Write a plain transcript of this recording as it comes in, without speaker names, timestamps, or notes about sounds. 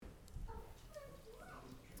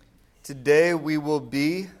Today we will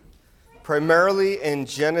be primarily in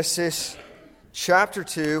Genesis chapter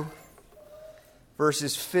 2,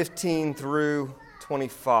 verses 15 through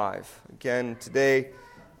 25. Again, today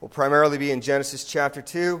we'll primarily be in Genesis chapter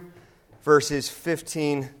 2, verses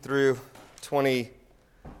 15 through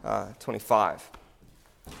 25.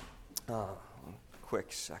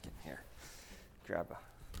 Quick second here. Grab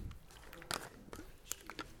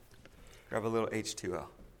a little H2O.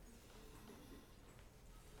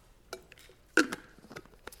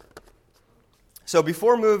 So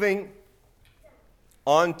before moving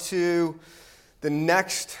on to the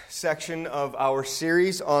next section of our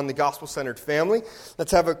series on the gospel-centered family,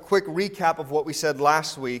 let's have a quick recap of what we said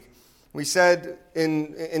last week. We said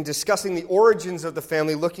in discussing the origins of the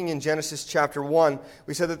family, looking in Genesis chapter 1,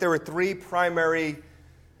 we said that there were three primary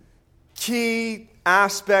key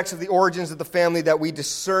aspects of the origins of the family that we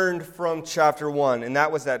discerned from chapter 1. And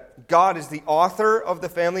that was that God is the author of the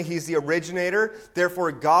family. He's the originator.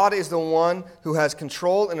 Therefore, God is the one who has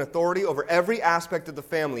control and authority over every aspect of the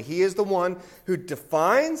family. He is the one who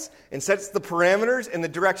defines and sets the parameters and the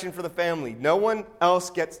direction for the family. No one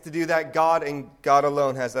else gets to do that. God and God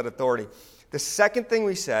alone has that authority. The second thing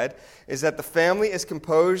we said is that the family is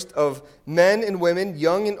composed of men and women,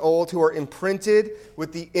 young and old, who are imprinted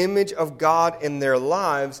with the image of God in their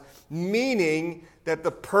lives, meaning that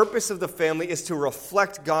the purpose of the family is to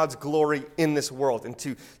reflect God's glory in this world and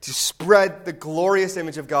to spread the glorious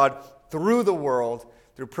image of God through the world,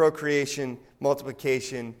 through procreation,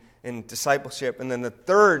 multiplication, and discipleship. And then the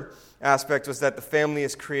third aspect was that the family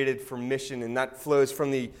is created for mission, and that flows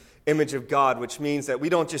from the image of God, which means that we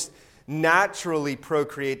don't just naturally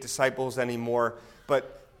procreate disciples anymore,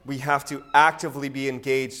 but we have to actively be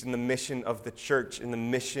engaged in the mission of the church, in the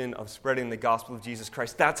mission of spreading the gospel of Jesus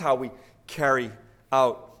Christ. That's how we carry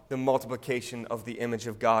out the multiplication of the image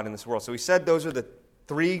of God in this world. So we said those are the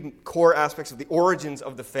three core aspects of the origins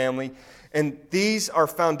of the family, and these are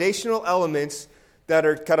foundational elements that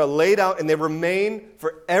are kind of laid out, and they remain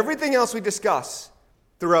for everything else we discuss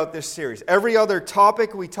throughout this series. Every other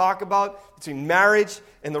topic we talk about between marriage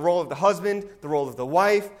and the role of the husband, the role of the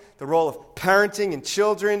wife, the role of parenting and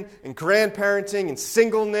children and grandparenting and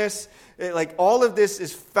singleness, like all of this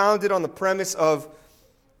is founded on the premise of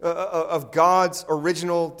God's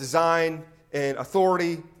original design and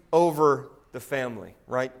authority over the family,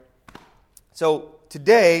 right? So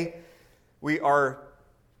today we are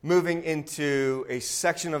moving into a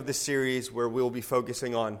section of this series where we'll be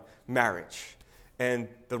focusing on marriage. And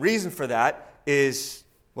the reason for that is,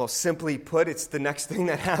 well, simply put, it's the next thing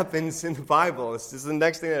that happens in the Bible. This is the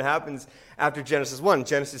next thing that happens after Genesis 1.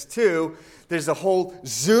 Genesis 2, there's a whole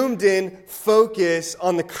zoomed-in focus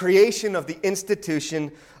on the creation of the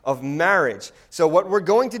institution of marriage. So what we're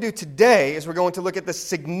going to do today is we're going to look at the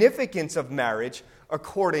significance of marriage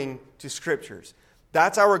according to Scriptures.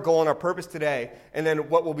 That's our goal and our purpose today. And then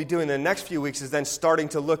what we'll be doing in the next few weeks is then starting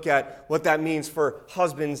to look at what that means for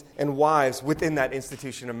husbands and wives within that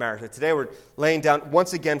institution of marriage. So today we're laying down,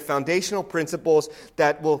 once again, foundational principles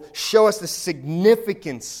that will show us the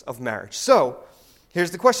significance of marriage. So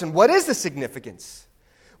here's the question. What is the significance?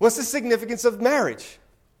 What's the significance of marriage?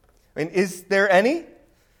 I mean, is there any?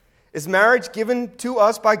 Is marriage given to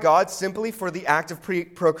us by God simply for the act of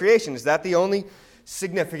procreation? Is that the only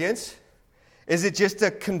significance? Is it just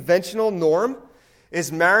a conventional norm?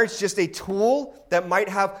 Is marriage just a tool that might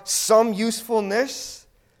have some usefulness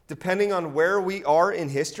depending on where we are in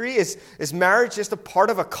history? Is marriage just a part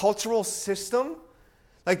of a cultural system?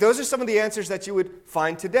 Like, those are some of the answers that you would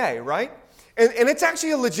find today, right? And it's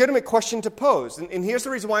actually a legitimate question to pose. And here's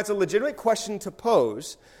the reason why it's a legitimate question to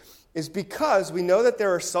pose is because we know that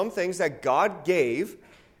there are some things that God gave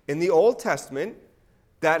in the Old Testament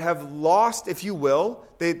that have lost, if you will,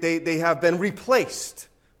 they have been replaced,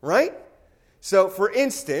 right? So, for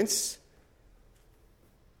instance,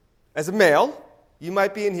 as a male, you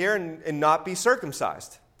might be in here and not be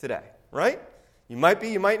circumcised today, right? You might be,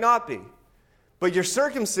 you might not be. But your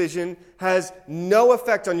circumcision has no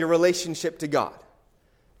effect on your relationship to God.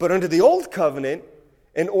 But under the Old Covenant,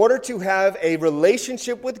 in order to have a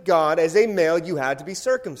relationship with God as a male, you had to be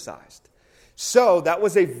circumcised. So that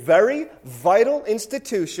was a very vital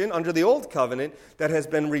institution under the Old Covenant that has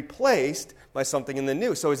been replaced by something in the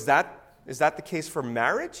New. So is that the case for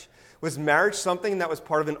marriage? Was marriage something that was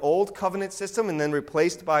part of an Old Covenant system and then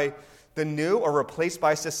replaced by the New or replaced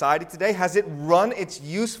by society today? Has it run its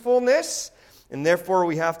usefulness and therefore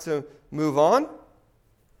we have to move on?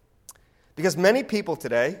 Because many people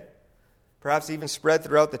today, perhaps even spread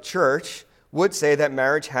throughout the church, would say that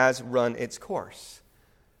marriage has run its course.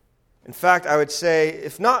 In fact, I would say,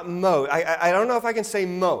 if not most, I don't know if I can say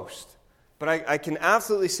most, but I can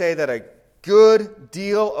absolutely say that a good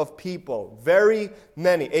deal of people, very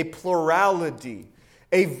many, a plurality,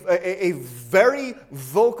 a very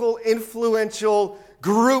vocal, influential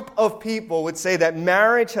group of people would say that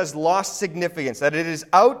marriage has lost significance, that it is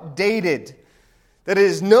outdated, that it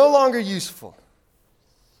is no longer useful.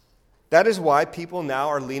 That is why people now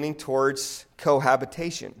are leaning towards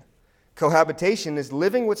cohabitation. Cohabitation is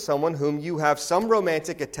living with someone whom you have some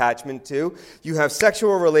romantic attachment to, you have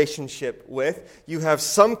sexual relationship with, you have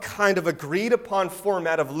some kind of agreed upon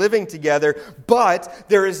format of living together, but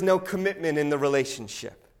there is no commitment in the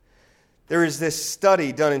relationship. There is this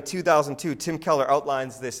study done in 2002. Tim Keller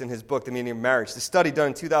outlines this in his book, The Meaning of Marriage. The study done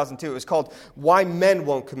in 2002, it was called Why Men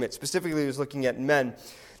Won't Commit. Specifically, he was looking at men.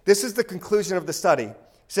 This is the conclusion of the study.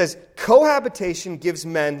 It says, cohabitation gives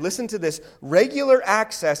men, listen to this, regular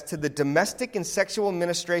access to the domestic and sexual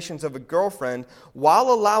ministrations of a girlfriend while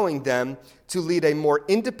allowing them to lead a more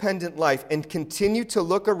independent life and continue to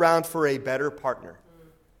look around for a better partner.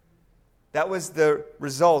 That was the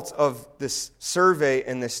result of this survey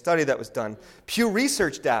and this study that was done. Pew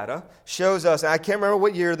Research data shows us, and I can't remember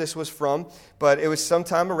what year this was from, but it was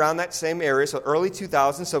sometime around that same area, so early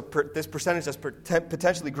 2000s, so this percentage has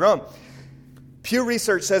potentially grown. Pew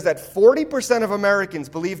Research says that 40% of Americans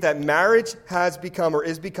believe that marriage has become or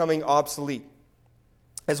is becoming obsolete.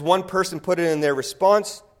 As one person put it in their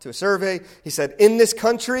response to a survey, he said, in this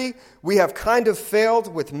country, we have kind of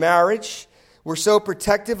failed with marriage. We're so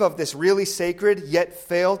protective of this really sacred yet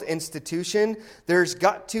failed institution. There's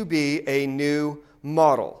got to be a new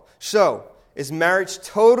model. So, is marriage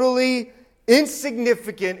totally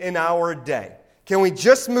insignificant in our day? Can we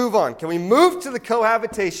just move on? Can we move to the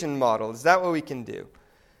cohabitation model? Is that what we can do?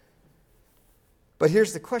 But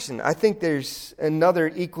here's the question. I think there's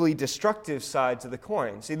another equally destructive side to the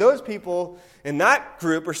coin. See, those people in that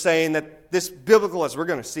group are saying that this biblical, as we're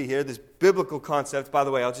going to see here, this biblical concept, by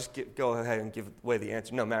the way, I'll just go ahead and give away the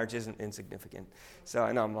answer. No, marriage isn't insignificant. So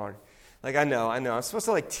I know I'm already, I know. I'm supposed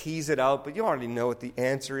to tease it out, but you already know what the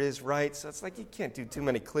answer is, right? So it's you can't do too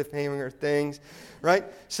many cliffhanger things, right?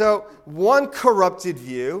 So one corrupted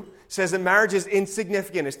view says that marriage is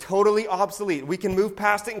insignificant, is totally obsolete. We can move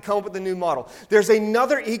past it and come up with a new model. There's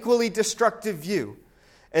another equally destructive view,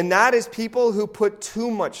 and that is people who put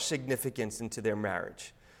too much significance into their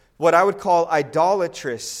marriage, what I would call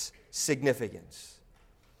idolatrous significance.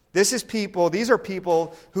 These are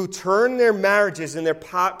people who turn their marriages and their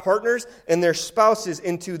partners and their spouses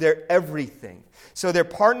into their everything. So their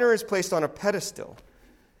partner is placed on a pedestal.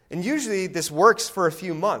 And usually this works for a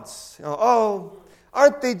few months.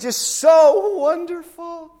 Aren't they just so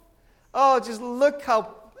wonderful? Oh, just look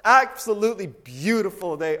how absolutely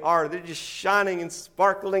beautiful they are. They're just shining and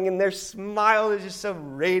sparkling, and their smile is just so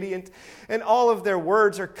radiant. And all of their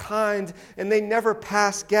words are kind, and they never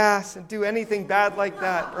pass gas and do anything bad like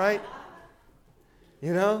that, right?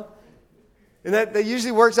 You know? And that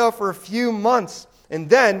usually works out for a few months. And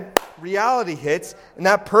then reality hits, and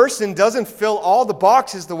that person doesn't fill all the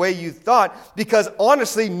boxes the way you thought, because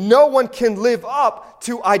honestly, no one can live up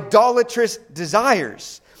to idolatrous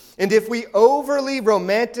desires. And if we overly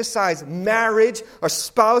romanticize marriage, our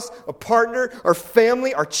spouse, a partner, our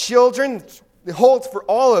family, our children, it holds for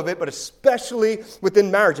all of it, but especially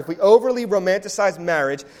within marriage. If we overly romanticize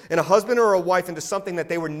marriage and a husband or a wife into something that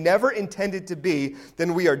they were never intended to be,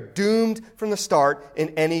 then we are doomed from the start in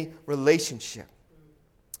any relationship.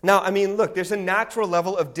 Now, look, there's a natural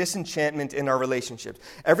level of disenchantment in our relationships.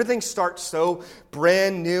 Everything starts so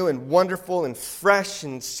brand new and wonderful and fresh,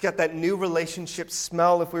 and it's got that new relationship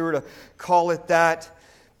smell, if we were to call it that.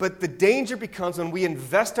 But the danger becomes when we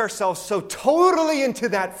invest ourselves so totally into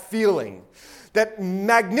that feeling, that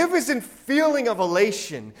magnificent feeling of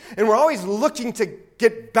elation, and we're always looking to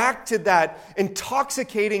get back to that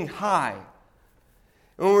intoxicating high.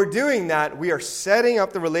 When we're doing that, we are setting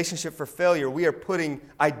up the relationship for failure. We are putting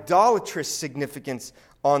idolatrous significance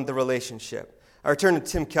on the relationship. I return to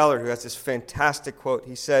Tim Keller, who has this fantastic quote.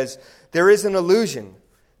 He says, "There is an illusion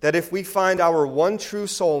that if we find our one true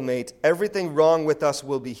soulmate, everything wrong with us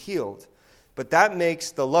will be healed. But that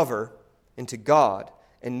makes the lover into God,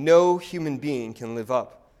 and no human being can live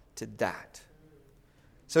up to that."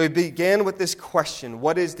 So we began with this question,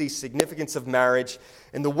 what is the significance of marriage?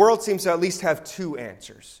 And the world seems to at least have two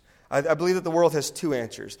answers. I believe that the world has two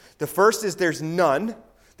answers. The first is there's none.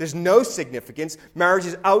 There's no significance. Marriage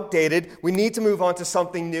is outdated. We need to move on to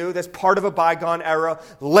something new that's part of a bygone era.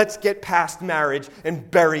 Let's get past marriage and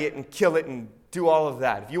bury it and kill it and do all of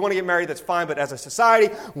that. If you want to get married, that's fine, but as a society,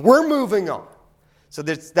 we're moving on. So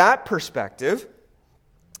there's that perspective.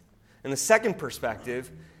 And the second perspective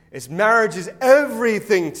is marriage is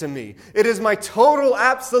everything to me. It is my total,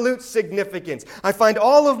 absolute significance. I find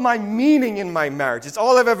all of my meaning in my marriage. It's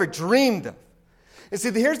all I've ever dreamed of. And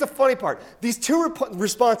see, here's the funny part. These two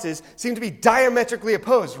responses seem to be diametrically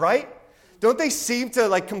opposed, right? Don't they seem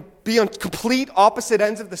to be on complete opposite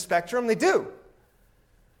ends of the spectrum? They do.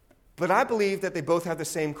 But I believe that they both have the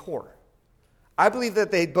same core. I believe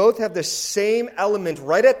that they both have the same element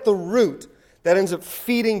right at the root that ends up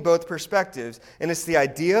feeding both perspectives, and it's the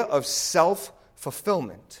idea of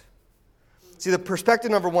self-fulfillment. See, the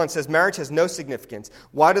perspective number one says marriage has no significance.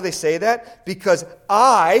 Why do they say that? Because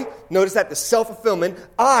notice that the self-fulfillment,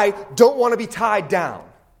 I don't want to be tied down.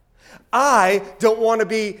 I don't want to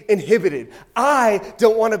be inhibited. I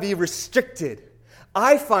don't want to be restricted.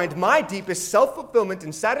 I find my deepest self-fulfillment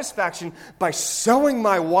and satisfaction by sowing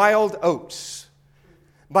my wild oats,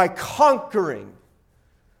 by conquering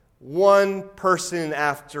one person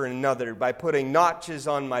after another, by putting notches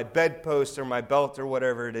on my bedpost or my belt or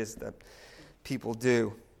whatever it is that people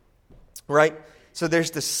do. Right? So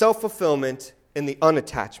there's the self-fulfillment and the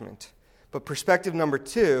unattachment. But perspective number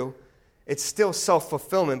two, it's still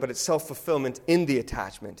self-fulfillment, but it's self-fulfillment in the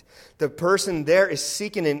attachment. The person there is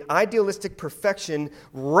seeking an idealistic perfection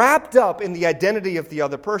wrapped up in the identity of the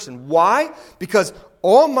other person. Why? Because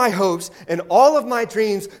all my hopes and all of my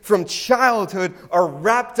dreams from childhood are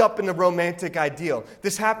wrapped up in the romantic ideal.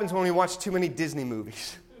 This happens when we watch too many Disney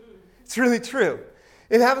movies. It's really true.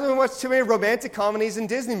 It happens when we watch too many romantic comedies and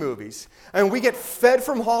Disney movies. And we get fed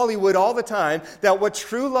from Hollywood all the time that what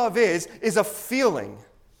true love is a feeling.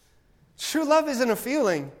 True love isn't a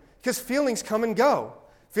feeling, because feelings come and go.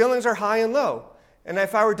 Feelings are high and low. And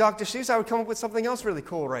if I were Dr. Seuss, I would come up with something else really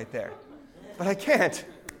cool right there. But I can't.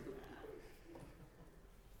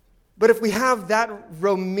 But if we have that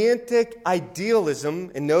romantic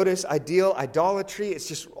idealism, and notice idolatry, it's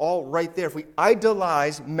just all right there. If we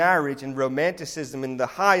idolize marriage and romanticism and the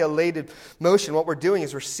high elated motion, what we're doing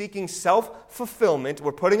is we're seeking self-fulfillment.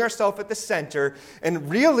 We're putting ourselves at the center and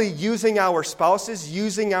really using our spouses,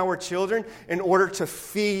 using our children in order to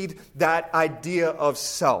feed that idea of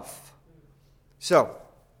self. So,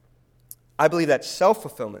 I believe that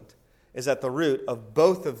self-fulfillment is at the root of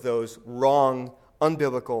both of those wrong,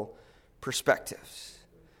 unbiblical perspectives.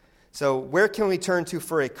 So where can we turn to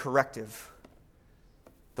for a corrective?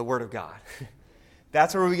 The Word of God.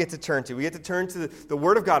 That's where we get to turn to. We get to turn to the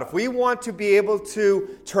Word of God. If we want to be able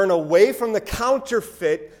to turn away from the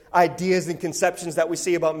counterfeit ideas and conceptions that we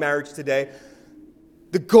see about marriage today,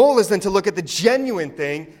 the goal is then to look at the genuine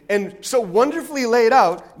thing. And so wonderfully laid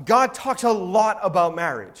out, God talks a lot about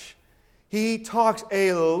marriage. He talks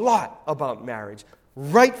a lot about marriage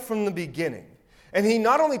right from the beginning. And he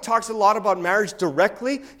not only talks a lot about marriage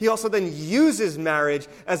directly, he also then uses marriage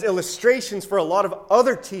as illustrations for a lot of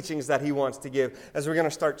other teachings that he wants to give, as we're going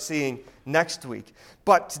to start seeing next week.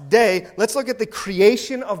 But today, let's look at the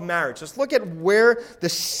creation of marriage. Let's look at where the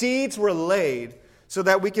seeds were laid so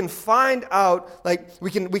that we can find out, we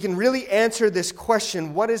can really answer this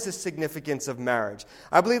question, what is the significance of marriage?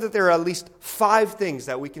 I believe that there are at least 5 things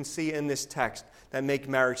that we can see in this text that make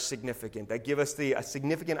marriage significant, that give us a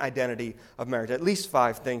significant identity of marriage. At least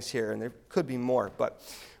 5 things here, and there could be more. But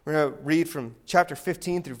we're going to read from chapter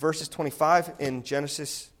 15 through verses 25 in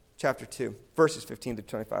Genesis chapter 2. Verses 15 through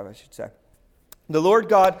 25, I should say. The Lord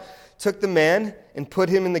God took the man and put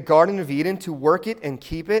him in the Garden of Eden to work it and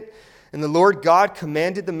keep it. And the Lord God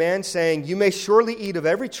commanded the man, saying, "You may surely eat of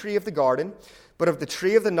every tree of the garden, but of the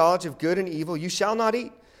tree of the knowledge of good and evil you shall not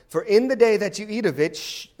eat. For in the day that you eat of it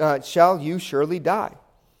shall you surely die."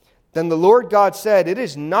 Then the Lord God said, "It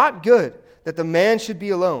is not good that the man should be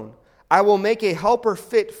alone. I will make a helper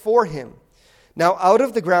fit for him." Now out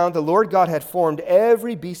of the ground the Lord God had formed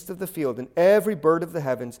every beast of the field and every bird of the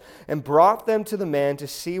heavens, and brought them to the man to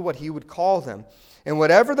see what he would call them. And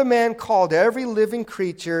whatever the man called every living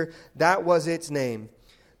creature, that was its name.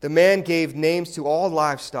 The man gave names to all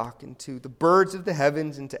livestock, and to the birds of the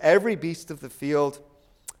heavens, and to every beast of the field.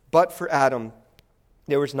 But for Adam,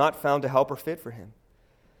 there was not found a helper fit for him.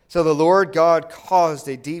 So the Lord God caused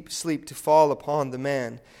a deep sleep to fall upon the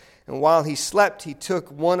man. And while he slept, he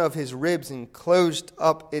took one of his ribs and closed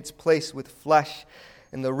up its place with flesh.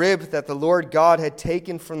 And the rib that the Lord God had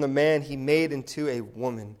taken from the man, he made into a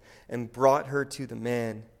woman and brought her to the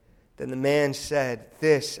man. Then the man said,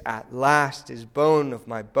 "This at last is bone of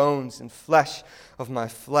my bones and flesh of my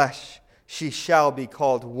flesh. She shall be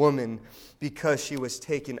called woman, because she was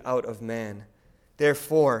taken out of man.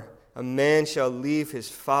 Therefore, a man shall leave his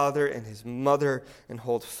father and his mother and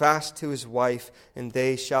hold fast to his wife, and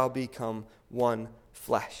they shall become one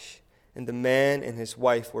flesh." And the man and his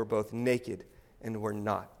wife were both naked and were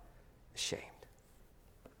not ashamed.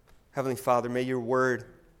 Heavenly Father, may your word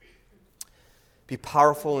be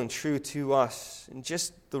powerful and true to us. And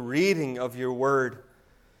just the reading of your word,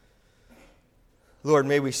 Lord,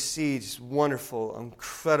 may we see just wonderful,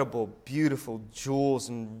 incredible, beautiful jewels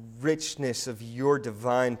and richness of your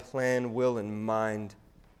divine plan, will, and mind.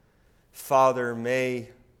 Father, may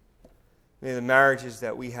the marriages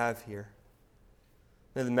that we have here,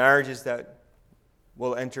 may the marriages that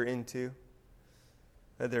we'll enter into,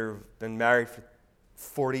 whether they've been married for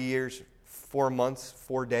 40 years, 4 months,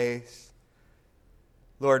 4 days,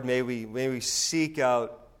 Lord, may we seek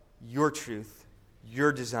out your truth,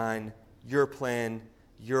 your design, your plan,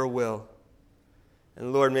 your will.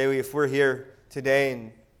 And Lord, may we, if we're here today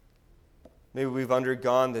and maybe we've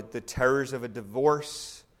undergone the terrors of a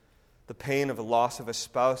divorce, the pain of a loss of a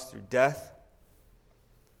spouse through death,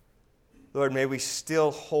 Lord, may we still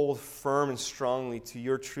hold firm and strongly to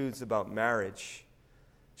your truths about marriage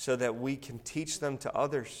so that we can teach them to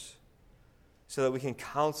others, so that we can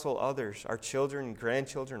counsel others, our children and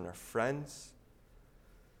grandchildren, our friends.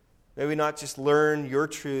 May we not just learn your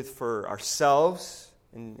truth for ourselves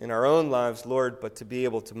in our own lives, Lord, but to be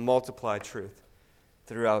able to multiply truth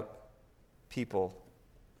throughout people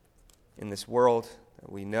in this world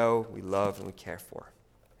that we know, we love, and we care for.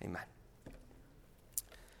 Amen.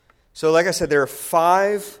 So like I said, there are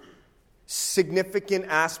 5 significant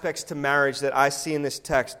aspects to marriage that I see in this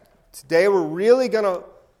text. Today we're really going to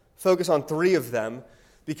focus on 3 of them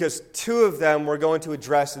because 2 of them we're going to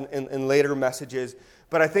address in later messages.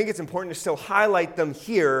 But I think it's important to still highlight them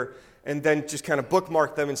here and then just kind of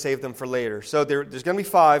bookmark them and save them for later. So there's going to be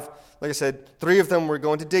 5. Like I said, 3 of them we're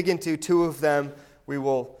going to dig into. 2 of them we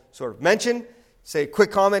will sort of mention, say a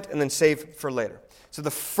quick comment, and then save for later. So the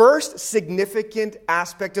first significant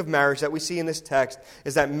aspect of marriage that we see in this text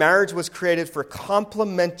is that marriage was created for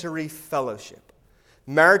complementary fellowship.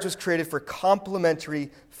 Marriage was created for complementary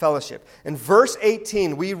fellowship. In verse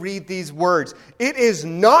 18, we read these words, "It is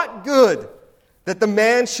not good that the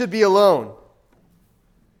man should be alone."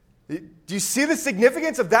 Do you see the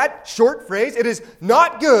significance of that short phrase? It is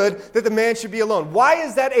not good that the man should be alone. Why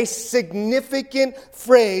is that a significant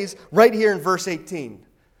phrase right here in verse 18?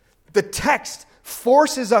 The text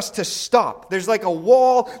forces us to stop. There's like a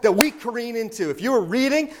wall that we careen into. If you were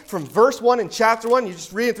reading from verse 1 in chapter 1, you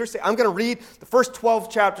just read it through, say, I'm going to read the first 12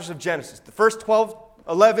 chapters of Genesis. The first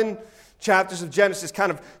 11 chapters of Genesis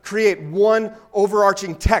kind of create one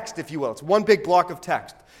overarching text, if you will. It's one big block of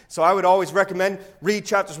text. So I would always recommend read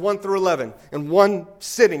chapters 1 through 11 in one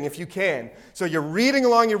sitting if you can. So you're reading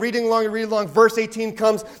along, verse 18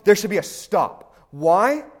 comes, there should be a stop.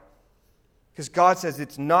 Why? Because God says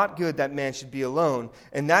it's not good that man should be alone.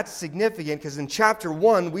 And that's significant because in chapter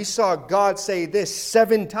 1, we saw God say this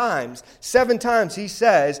 7 times. 7 times he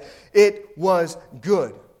says it was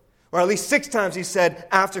good. Or at least 6 times he said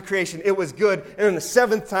after creation it was good. And then the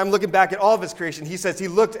 7th time, looking back at all of his creation, he says he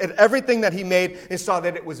looked at everything that he made and saw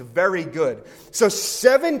that it was very good. So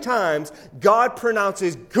 7 times God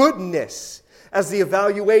pronounces goodness as the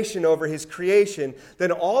evaluation over his creation.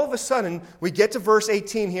 Then all of a sudden, we get to verse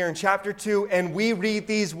 18 here in chapter 2, and we read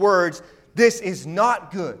these words, this is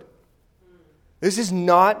not good. This is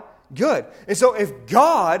not good. And so if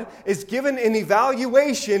God is given an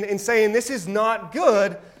evaluation and saying this is not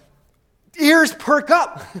good, ears perk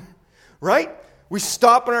up, right? We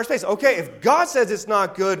stop in our space. Okay, if God says it's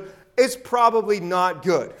not good, it's probably not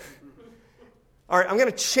good. All right, I'm going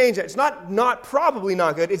to change that. It's not probably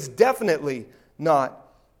not good. It's definitely not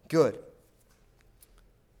good.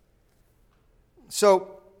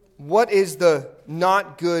 So, what is the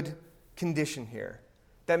not good condition here?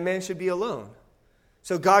 That man should be alone.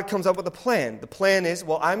 So God comes up with a plan. The plan is,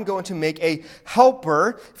 well, I'm going to make a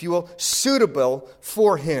helper, if you will, suitable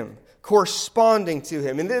for him, corresponding to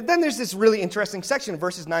him. And then there's this really interesting section,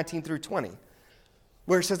 verses 19 through 20,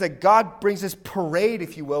 where it says that God brings this parade,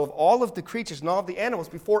 if you will, of all of the creatures and all of the animals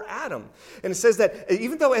before Adam. And it says that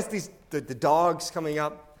even though as the dogs coming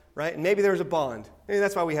up, right, and maybe there was a bond. Maybe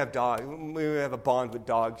that's why we have dogs. We have a bond with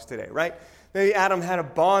dogs today, right? Maybe Adam had a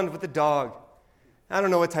bond with the dog. I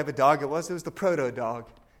don't know what type of dog it was. It was the proto-dog.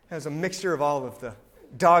 It was a mixture of all of the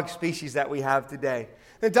dog species that we have today.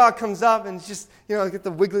 The dog comes up and it's just, get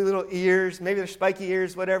the wiggly little ears, maybe they're spiky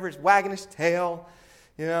ears, whatever. It's wagging his tail,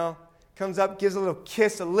 comes up, gives a little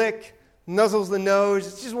kiss, a lick, nuzzles the nose.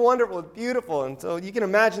 It's just wonderful, it's beautiful. And so you can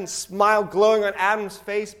imagine smile glowing on Adam's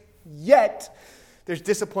face, yet there's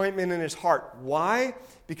disappointment in his heart. Why?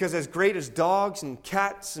 Because as great as dogs and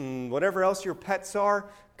cats and whatever else your pets are,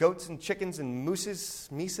 goats and chickens and mooses,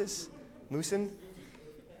 moosin?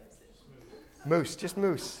 Moose, just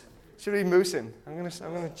moose. Should be moosin. I'm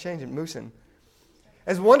gonna change it, moosin.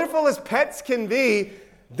 As wonderful as pets can be,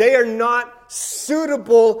 They are not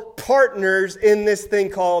suitable partners in this thing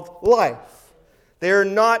called life. They are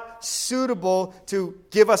not suitable to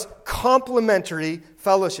give us complementary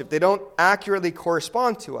fellowship. They don't accurately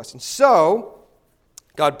correspond to us. And so,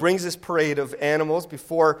 God brings this parade of animals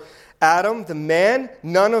before Adam, the man.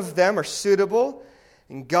 None of them are suitable.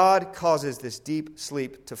 And God causes this deep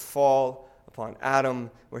sleep to fall upon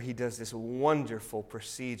Adam, where he does this wonderful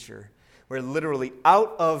procedure, where literally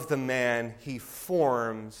out of the man, he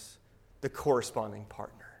forms the corresponding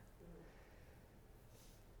partner.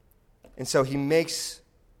 And so he makes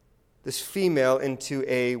this female into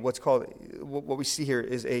what we see here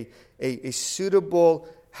is a suitable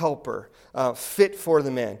helper, fit for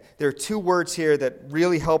the man. There are two words here that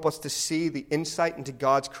really help us to see the insight into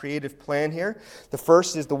God's creative plan here. The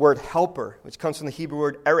first is the word helper, which comes from the Hebrew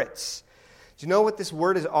word eretz. Do you know what this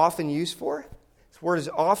word is often used for? This word is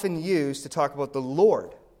often used to talk about the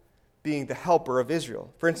Lord being the helper of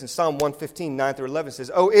Israel. For instance, Psalm 115, 9 through 11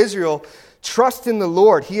 says, O Israel, trust in the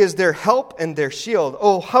Lord. He is their help and their shield.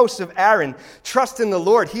 O house of Aaron, trust in the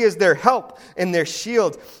Lord. He is their help and their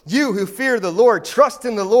shield. You who fear the Lord, trust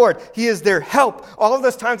in the Lord. He is their help. All of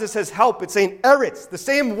those times it says help, it's saying eretz, the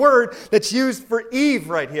same word that's used for Eve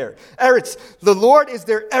right here. Eretz. The Lord is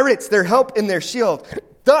their eretz, their help and their shield.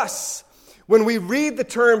 Thus, when we read the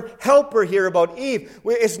term helper here about Eve,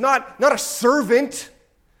 it's not a servant,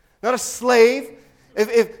 not a slave.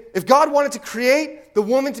 If God wanted to create the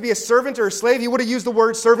woman to be a servant or a slave, he would have used the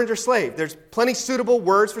word servant or slave. There's plenty suitable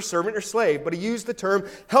words for servant or slave, but he used the term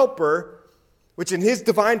helper, which in his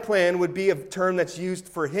divine plan would be a term that's used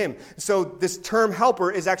for him. So this term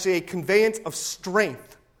helper is actually a conveyance of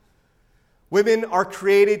strength. Women are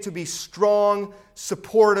created to be strong,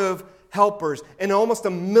 supportive helpers in almost a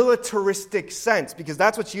militaristic sense, because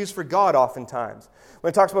that's what's used for God oftentimes. When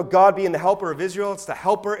it talks about God being the helper of Israel, it's the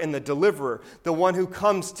helper and the deliverer, the one who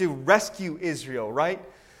comes to rescue Israel, right?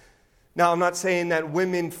 Now, I'm not saying that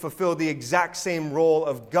women fulfill the exact same role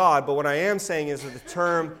of God, but what I am saying is that the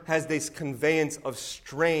term has this conveyance of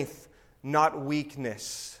strength, not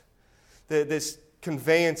weakness. This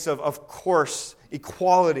conveyance of course,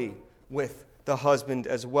 equality with the husband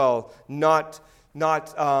as well, not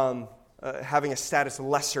having a status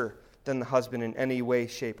lesser than the husband in any way,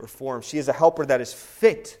 shape, or form. She is a helper that is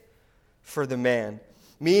fit for the man,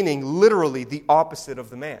 meaning literally the opposite of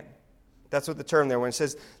the man. That's what the term there, when it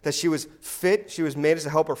says that she was fit, she was made as a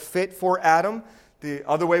helper fit for Adam. The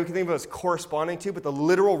other way we can think of it is corresponding to, but the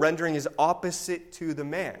literal rendering is opposite to the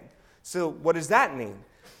man. So what does that mean?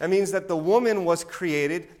 That means that the woman was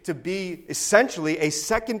created to be essentially a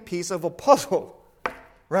second piece of a puzzle,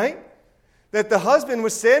 right? That the husband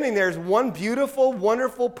was standing there as one beautiful,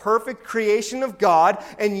 wonderful, perfect creation of God,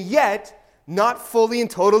 and yet not fully and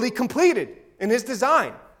totally completed in his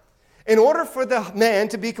design. In order for the man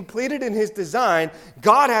to be completed in his design,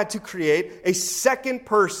 God had to create a second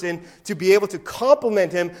person to be able to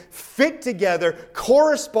complement him, fit together,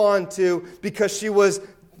 correspond to, because she was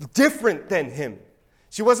different than him.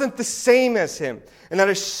 She wasn't the same as him. And that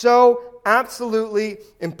is so absolutely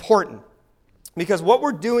important. Because what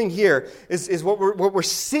we're doing here is what we're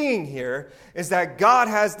seeing here is that God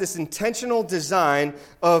has this intentional design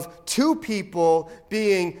of two people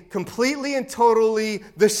being completely and totally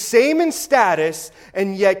the same in status,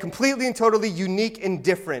 and yet completely and totally unique and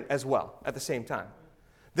different as well at the same time.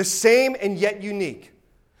 The same and yet unique.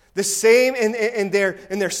 The same in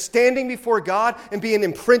their standing before God and being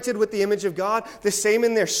imprinted with the image of God. The same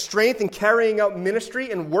in their strength and carrying out ministry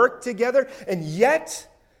and work together, and yet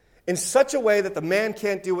in such a way that the man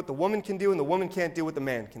can't do what the woman can do and the woman can't do what the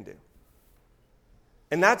man can do.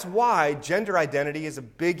 And that's why gender identity is a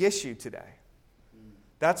big issue today.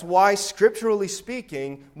 That's why, scripturally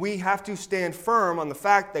speaking, we have to stand firm on the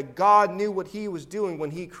fact that God knew what he was doing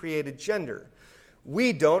when he created gender.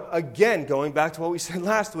 We don't, again, going back to what we said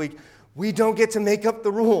last week, we don't get to make up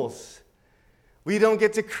the rules. We don't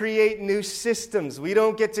get to create new systems. We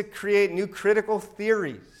don't get to create new critical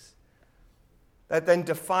theories that then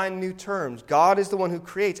define new terms. God is the one who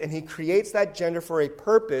creates, and he creates that gender for a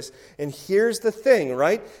purpose. And here's the thing,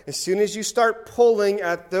 right? As soon as you start pulling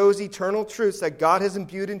at those eternal truths that God has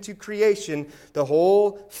imbued into creation, the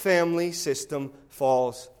whole family system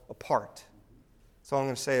falls apart. That's all I'm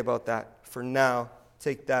going to say about that for now.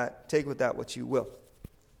 Take with that what you will.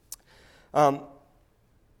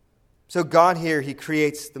 So God here, he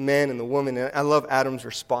creates the man and the woman, and I love Adam's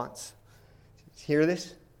response. Hear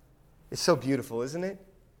this? It's so beautiful, isn't it?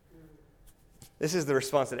 This is the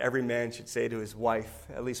response that every man should say to his wife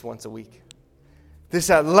at least once a week. This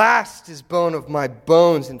at last is bone of my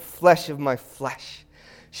bones and flesh of my flesh.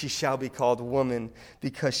 She shall be called woman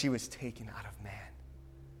because she was taken out of man.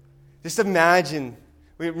 Just imagine.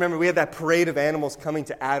 Remember, we had that parade of animals coming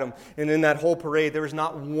to Adam, and in that whole parade, there was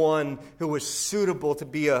not one who was suitable to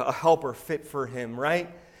be a helper fit for him, right?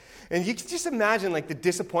 And you can just imagine like the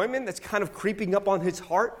disappointment that's kind of creeping up on his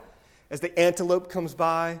heart as the antelope comes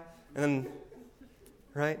by, and then,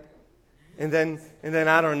 right? And then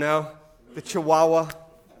I don't know, the chihuahua,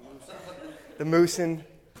 the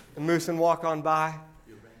moosin walk on by.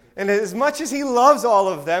 And as much as he loves all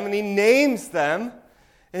of them, and he names them,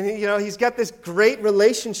 and he's got this great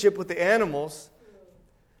relationship with the animals,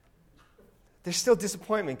 there's still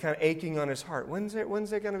disappointment kind of aching on his heart. When's there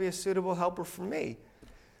going to be a suitable helper for me?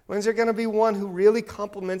 When's there going to be one who really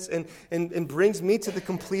complements and brings me to the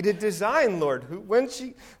completed design, Lord?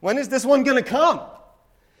 When is this one going to come?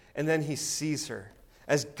 And then he sees her.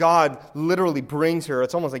 As God literally brings her,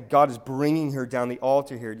 it's almost like God is bringing her down the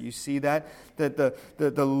altar here. Do you see that? That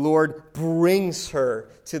the Lord brings her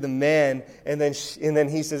to the man, and then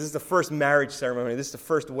he says, this is the first marriage ceremony, this is the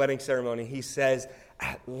first wedding ceremony. He says,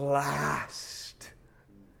 at last,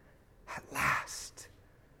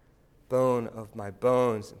 bone of my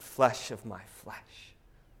bones and flesh of my flesh.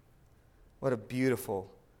 What a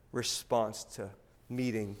beautiful response to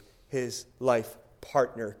meeting his life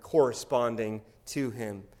partner, corresponding to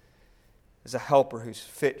him as a helper who's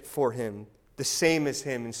fit for him, the same as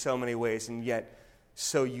him in so many ways, and yet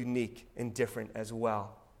so unique and different as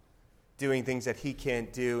well. Doing things that he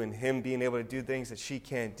can't do, and him being able to do things that she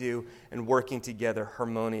can't do, and working together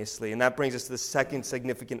harmoniously. And that brings us to the second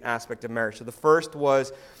significant aspect of marriage. So the first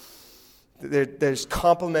was there's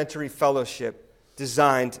complementary fellowship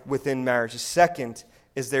designed within marriage. The second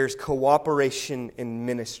is there's cooperation in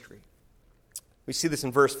ministry. We see this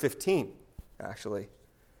in verse 15. Actually.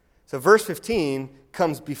 So verse 15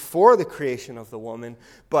 comes before the creation of the woman,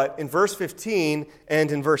 but in verse 15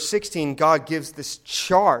 and in verse 16, God gives this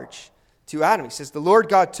charge to Adam. He says, the Lord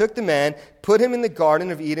God took the man, put him in the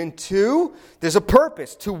Garden of Eden there's a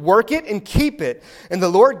purpose, to work it and keep it. And the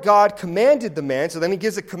Lord God commanded the man, so then he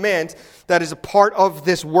gives a command that is a part of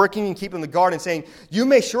this working and keeping the garden, saying, you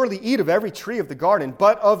may surely eat of every tree of the garden,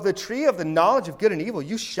 but of the tree of the knowledge of good and evil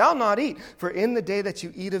you shall not eat, for in the day that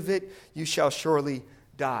you eat of it, you shall surely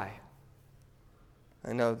die.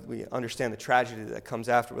 I know we understand the tragedy that comes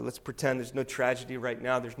after, but let's pretend there's no tragedy right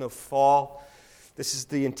now, there's no fall. This is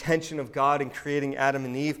the intention of God in creating Adam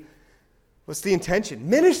and Eve. What's the intention?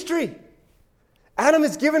 Ministry. Adam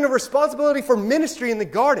is given a responsibility for ministry in the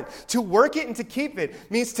garden. To work it and to keep it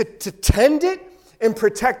means to tend it and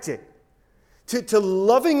protect it. To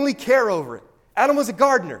lovingly care over it. Adam was a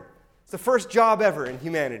gardener. It's the first job ever in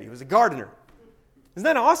humanity. He was a gardener. Isn't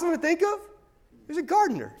that awesome to think of? He was a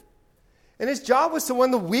gardener. And his job was to,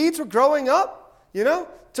 when the weeds were growing up,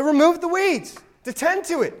 to remove the weeds, to tend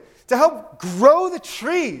to it, to help grow the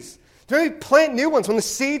trees, to maybe plant new ones when the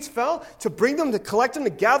seeds fell, to bring them, to collect them, to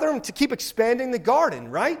gather them, to keep expanding the garden,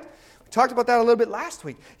 right? We talked about that a little bit last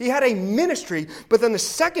week. He had a ministry, but then the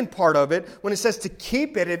second part of it, when it says to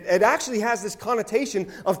keep it, it actually has this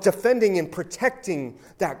connotation of defending and protecting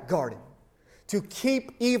that garden. To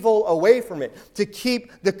keep evil away from it, to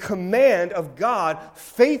keep the command of God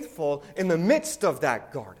faithful in the midst of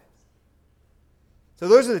that garden. So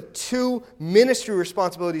those are the two ministry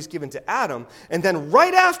responsibilities given to Adam. And then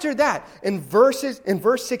right after that, in verse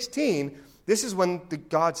 16, this is when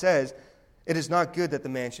God says, it is not good that the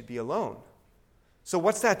man should be alone. So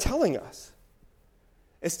what's that telling us?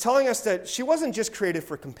 It's telling us that she wasn't just created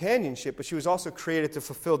for companionship, but she was also created to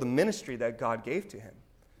fulfill the ministry that God gave to him.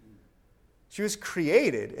 She was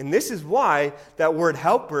created, and this is why that word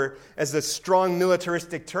helper, as a strong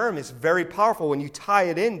militaristic term, is very powerful when you tie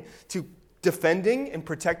it in to defending and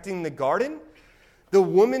protecting the garden. The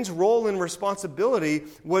woman's role and responsibility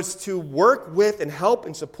was to work with and help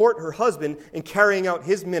and support her husband in carrying out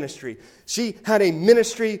his ministry. She had a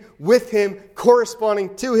ministry with him,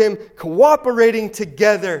 corresponding to him, cooperating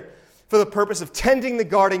together for the purpose of tending the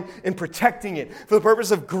garden and protecting it, for the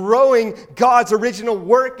purpose of growing God's original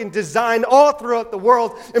work and design all throughout the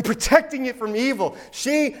world and protecting it from evil.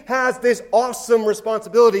 She has this awesome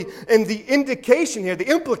responsibility, and the indication here,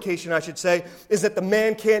 the implication I should say, is that the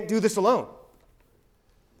man can't do this alone.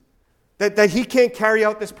 That he can't carry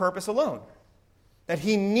out this purpose alone. That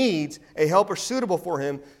he needs a helper suitable for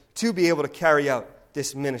him to be able to carry out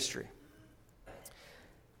this ministry.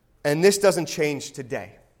 And this doesn't change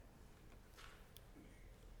today.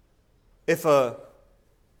 If a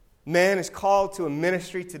man is called to a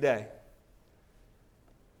ministry today,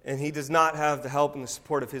 and he does not have the help and the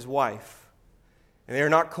support of his wife, and they are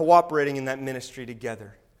not cooperating in that ministry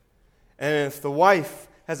together, and if the wife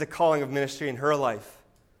has a calling of ministry in her life,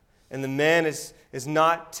 and the man is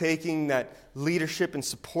not taking that leadership and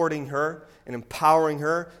supporting her and empowering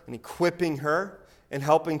her and equipping her and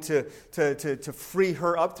helping to free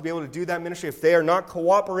her up to be able to do that ministry, if they are not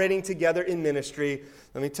cooperating together in ministry,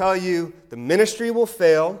 let me tell you, the ministry will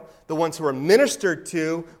fail, the ones who are ministered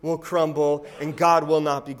to will crumble, and God will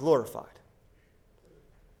not be glorified.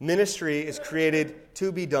 Ministry is created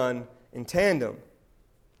to be done in tandem.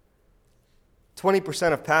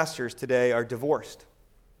 20% of pastors today are divorced.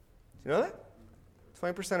 Do you know that?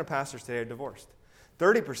 20% of pastors today are divorced.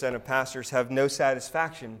 30% of pastors have no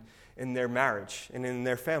satisfaction in their marriage and in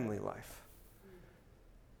their family life.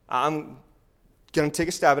 I'm going to take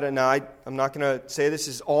a stab at it now. I'm not going to say this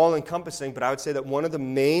is all-encompassing, but I would say that one of the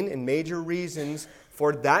main and major reasons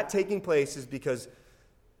for that taking place is because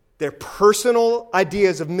their personal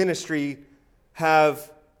ideas of ministry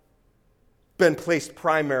have been placed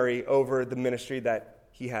primary over the ministry that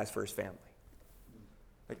he has for his family.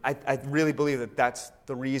 I really believe that that's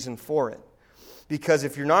the reason for it. Because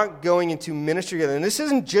if you're not going into ministry together, and this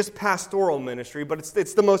isn't just pastoral ministry, but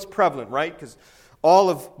it's the most prevalent, right? Because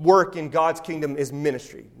all of work in God's kingdom is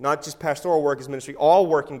ministry. Not just pastoral work is ministry. All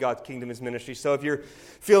work in God's kingdom is ministry. So if you're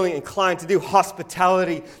feeling inclined to do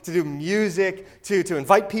hospitality, to do music, to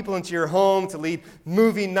invite people into your home, to lead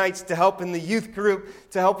movie nights, to help in the youth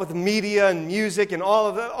group, to help with the media and music and all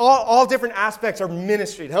of that, all different aspects are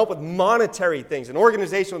ministry. To help with monetary things and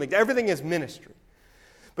organizational things, everything is ministry.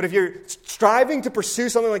 But if you're striving to pursue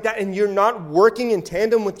something like that and you're not working in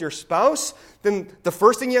tandem with your spouse, then the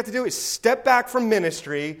first thing you have to do is step back from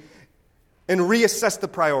ministry and reassess the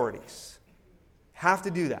priorities. Have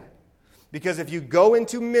to do that. Because if you go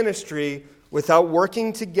into ministry without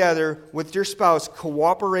working together with your spouse,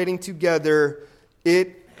 cooperating together,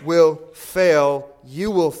 it will fail. You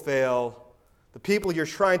will fail. The people you're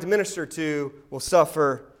trying to minister to will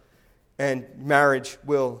suffer, and marriage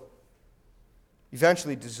will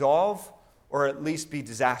eventually dissolve or at least be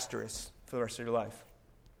disastrous for the rest of your life.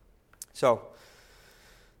 So,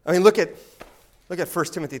 look at 1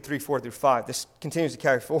 Timothy 3:4-5. This continues to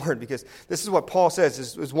carry forward because this is what Paul says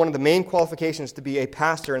is one of the main qualifications to be a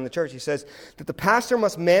pastor in the church. He says that the pastor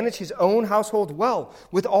must manage his own household well,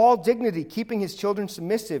 with all dignity, keeping his children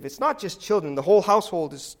submissive. It's not just children. The whole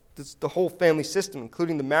household is the whole family system,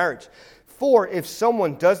 including the marriage. For if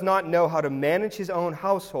someone does not know how to manage his own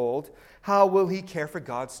household, how will he care for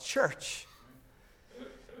God's church?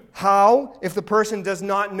 How, if the person does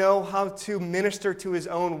not know how to minister to his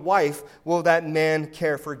own wife, will that man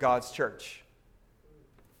care for God's church?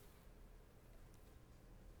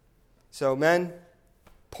 So, men,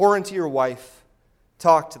 pour into your wife,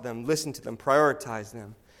 talk to them, listen to them, prioritize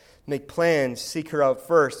them, make plans, seek her out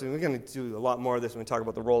first. And we're going to do a lot more of this when we talk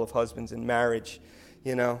about the role of husbands in marriage.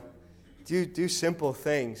 Do simple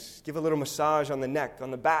things. Give a little massage on the neck,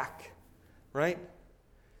 on the back. Right?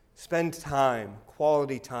 Spend time,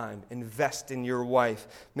 quality time. Invest in your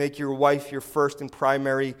wife. Make your wife your first and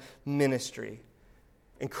primary ministry.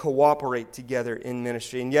 And cooperate together in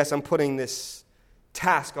ministry. And yes, I'm putting this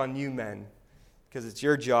task on you men, because it's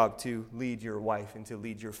your job to lead your wife and to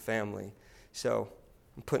lead your family. So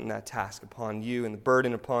I'm putting that task upon you and the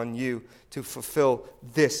burden upon you to fulfill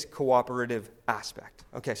this cooperative aspect.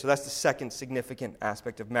 Okay, so that's the second significant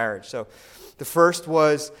aspect of marriage. So the first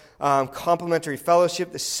was complementary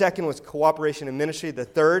fellowship. The second was cooperation in ministry. The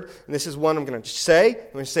third, and this is one I'm going to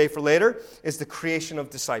say for later, is the creation of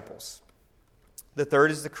disciples. The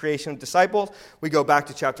third is the creation of disciples. We go back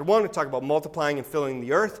to chapter 1. We talk about multiplying and filling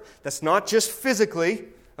the earth. That's not just physically,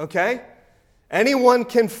 okay? Anyone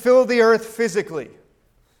can fill the earth physically.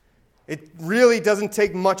 It really doesn't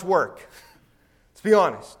take much work. Let's be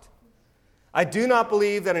honest. I do not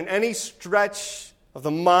believe that in any stretch of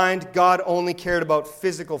the mind, God only cared about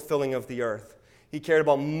physical filling of the earth. He cared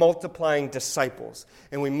about multiplying disciples.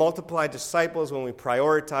 And we multiply disciples when we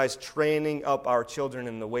prioritize training up our children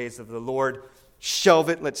in the ways of the Lord. Shelve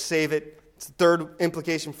it, let's save it. It's the third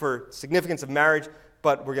implication for significance of marriage,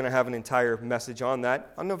 but we're going to have an entire message on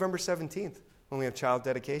that on November 17th when we have child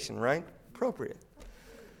dedication, right? Appropriate.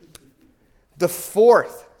 The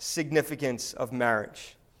fourth significance of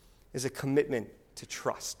marriage is a commitment to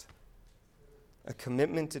trust. A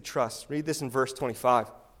commitment to trust. Read this in verse 25.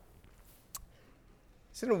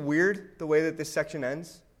 Isn't it weird the way that this section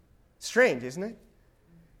ends? Strange, isn't it?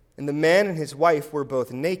 And the man and his wife were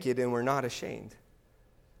both naked and were not ashamed.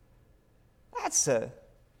 That's a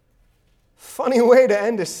funny way to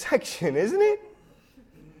end a section, isn't it?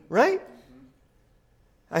 Right?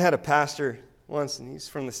 I had a pastor once, and he's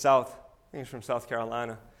from the South. I think he's from South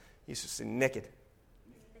Carolina. He used to say naked.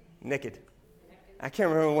 Naked. I can't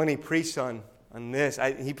remember when he preached on on this.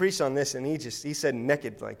 He preached on this, and he said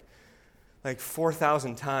naked like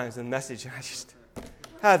 4,000 times in the message. I just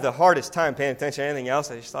had the hardest time paying attention to anything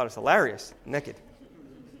else. I just thought it was hilarious. Naked.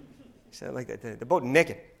 He said it like that. They're both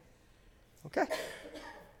naked. Okay.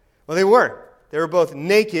 Well, they were. They were both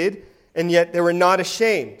naked, and yet they were not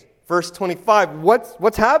ashamed. Verse 25,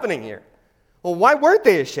 what's happening here? Well, why weren't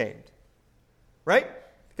they ashamed? Right?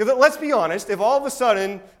 Because let's be honest, if all of a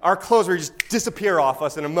sudden our clothes were just disappear off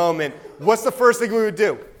us in a moment, what's the first thing we would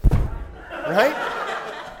do? Right?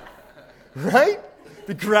 Right?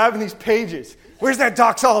 Be grabbing these pages. Where's that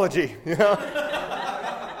doxology? You know?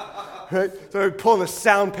 Right? So we'd pull the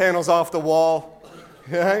sound panels off the wall.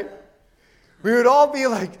 Right? We would all be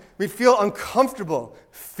like, we'd feel uncomfortable,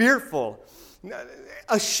 fearful,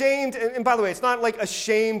 ashamed. And by the way, it's not like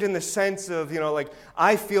ashamed in the sense of, like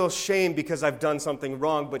I feel shame because I've done something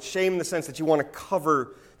wrong, but shame in the sense that you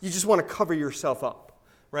just want to cover yourself up.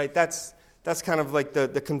 Right? That's kind of like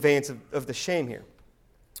the conveyance of the shame here.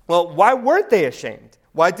 Well, why weren't they ashamed?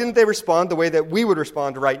 Why didn't they respond the way that we would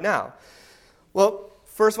respond right now? Well,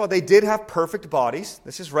 first of all, they did have perfect bodies.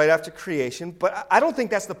 This is right after creation, but I don't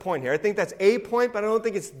think that's the point here. I think that's a point, but I don't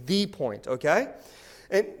think it's the point, okay?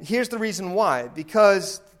 And here's the reason why.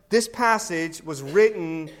 Because this passage was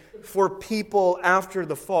written for people after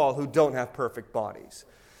the fall who don't have perfect bodies.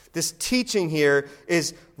 This teaching here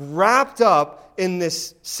is wrapped up in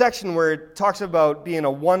this section where it talks about being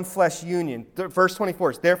a one-flesh union. Verse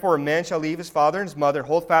 24 is, therefore a man shall leave his father and his mother,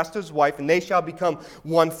 hold fast to his wife, and they shall become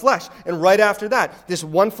one flesh. And right after that, this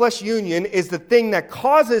one-flesh union is the thing that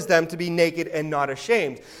causes them to be naked and not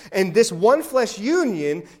ashamed. And this one-flesh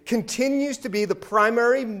union continues to be the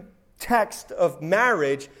primary text of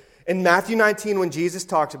marriage in Matthew 19 when Jesus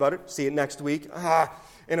talks about it. See it next week.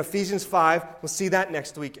 In Ephesians 5, we'll see that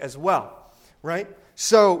next week as well, right?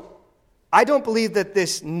 So I don't believe that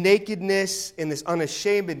this nakedness and this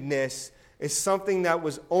unashamedness is something that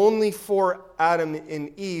was only for Adam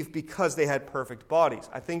and Eve because they had perfect bodies.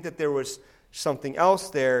 I think that there was something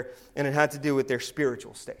else there, and it had to do with their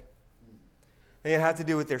spiritual state. And it had to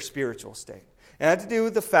do with their spiritual state. It had to do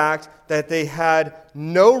with the fact that they had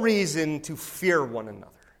no reason to fear one another.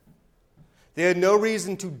 They had no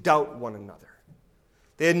reason to doubt one another.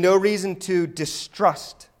 They had no reason to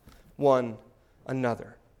distrust one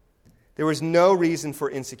another. There was no reason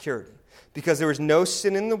for insecurity because there was no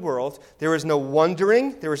sin in the world. There was no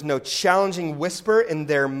wondering. There was no challenging whisper in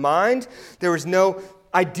their mind. There was no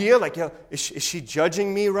idea like, is she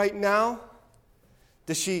judging me right now?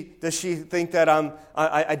 Does she think that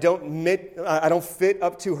I don't fit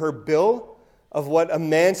up to her bill of what a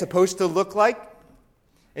man's supposed to look like?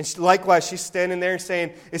 And likewise, she's standing there and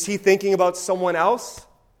saying, is he thinking about someone else?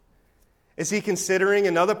 Is he considering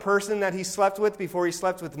another person that he slept with before he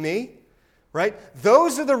slept with me? Right?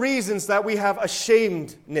 Those are the reasons that we have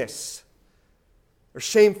ashamedness or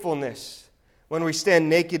shamefulness when we stand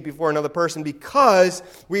naked before another person because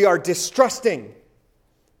we are distrusting.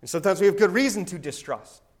 And sometimes we have good reason to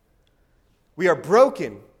distrust. We are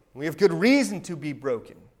broken. We have good reason to be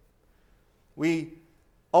broken. We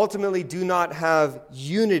ultimately do not have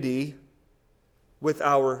unity with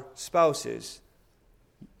our spouses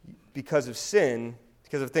because of sin,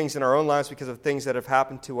 because of things in our own lives, because of things that have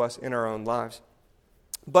happened to us in our own lives.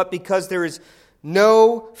 But because there is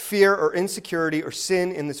no fear or insecurity or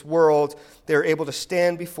sin in this world, they're able to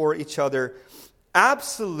stand before each other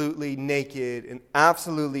absolutely naked and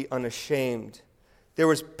absolutely unashamed. There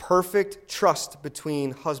was perfect trust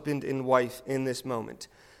between husband and wife in this moment.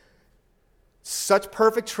 Such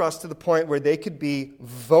perfect trust to the point where they could be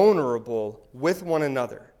vulnerable with one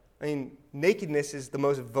another. I mean, nakedness is the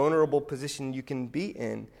most vulnerable position you can be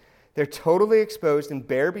in. They're totally exposed and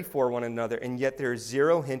bare before one another, and yet there is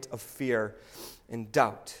zero hint of fear and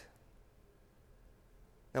doubt.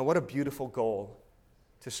 Now, what a beautiful goal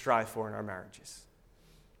to strive for in our marriages.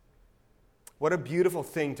 What a beautiful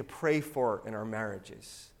thing to pray for in our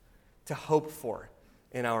marriages, to hope for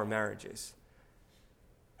in our marriages.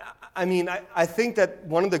 I mean, I think that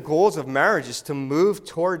one of the goals of marriage is to move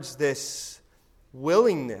towards this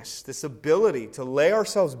willingness, this ability to lay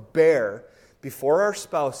ourselves bare before our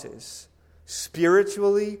spouses,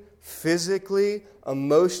 spiritually, physically,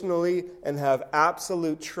 emotionally, and have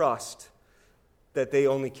absolute trust that they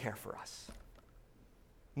only care for us.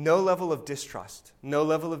 No level of distrust, no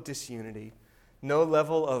level of disunity, no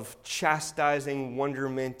level of chastising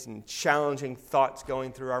wonderment and challenging thoughts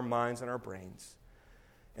going through our minds and our brains.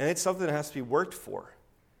 And it's something that has to be worked for.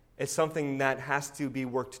 It's something that has to be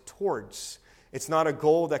worked towards. It's not a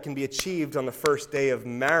goal that can be achieved on the first day of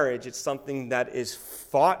marriage. It's something that is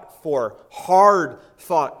fought for, hard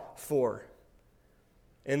fought for.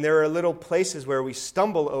 And there are little places where we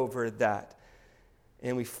stumble over that.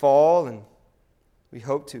 And we fall, and we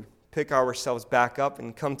hope to pick ourselves back up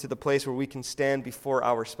and come to the place where we can stand before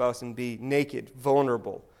our spouse and be naked,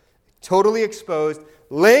 vulnerable, totally exposed,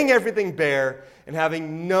 laying everything bare, and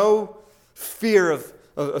having no fear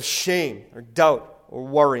of shame or doubt or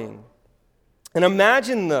worrying. And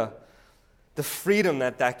imagine the freedom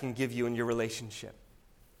that can give you in your relationship.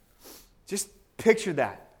 Just picture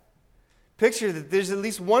that. Picture that there's at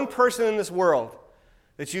least one person in this world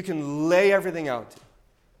that you can lay everything out to.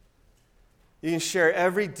 You can share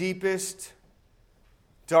every deepest,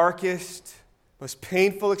 darkest, most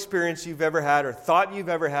painful experience you've ever had or thought you've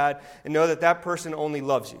ever had, and know that that person only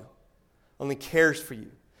loves you, only cares for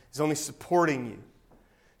you, is only supporting you.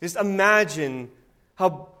 Just imagine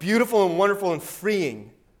how beautiful and wonderful and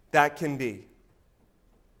freeing that can be.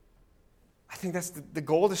 I think that's the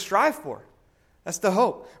goal to strive for. That's the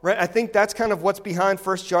hope, right? I think that's kind of what's behind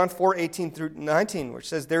 1 John 4:18 through 19, which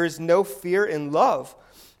says, "There is no fear in love,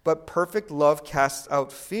 but perfect love casts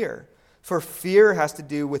out fear. For fear has to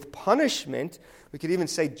do with punishment." We could even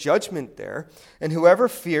say judgment there. "And whoever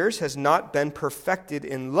fears has not been perfected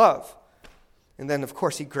in love." And then, of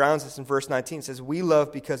course, he grounds us in verse 19. It says, "We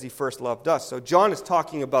love because he first loved us." So John is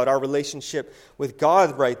talking about our relationship with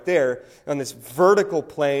God right there on this vertical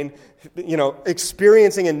plane,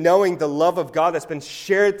 experiencing and knowing the love of God that's been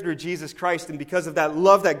shared through Jesus Christ. And because of that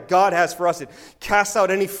love that God has for us, it casts out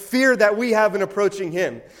any fear that we have in approaching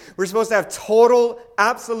him. We're supposed to have total,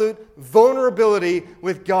 absolute vulnerability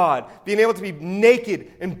with God, being able to be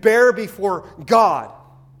naked and bare before God.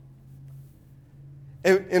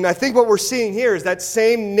 And I think what we're seeing here is that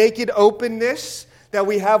same naked openness that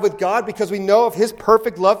we have with God because we know of his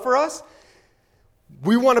perfect love for us.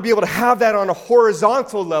 We want to be able to have that on a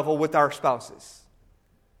horizontal level with our spouses,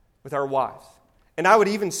 with our wives. And I would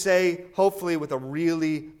even say, hopefully, with a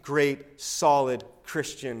really great, solid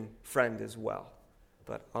Christian friend as well.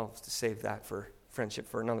 But I'll have to save that for friendship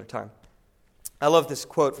for another time. I love this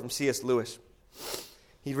quote from C.S. Lewis.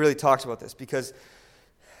 He really talks about this because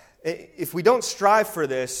if we don't strive for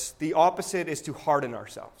this, the opposite is to harden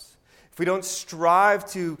ourselves. If we don't strive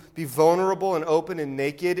to be vulnerable and open and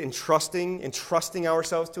naked and trusting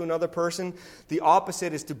ourselves to another person, the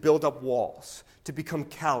opposite is to build up walls, to become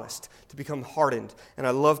calloused, to become hardened. And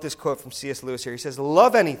I love this quote from C.S. Lewis here. He says,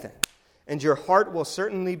 "Love anything, and your heart will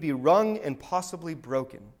certainly be wrung and possibly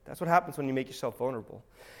broken." That's what happens when you make yourself vulnerable.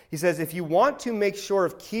 He says, "If you want to make sure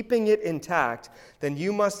of keeping it intact, then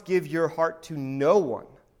you must give your heart to no one,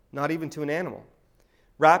 not even to an animal.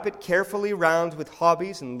 Wrap it carefully round with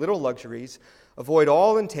hobbies and little luxuries. Avoid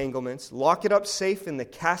all entanglements. Lock it up safe in the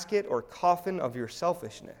casket or coffin of your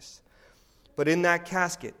selfishness. But in that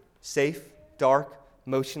casket, safe, dark,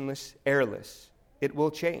 motionless, airless, it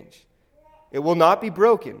will change. It will not be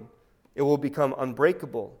broken. It will become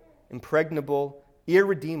unbreakable, impregnable,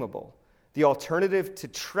 irredeemable. The alternative to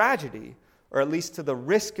tragedy, or at least to the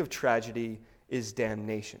risk of tragedy, is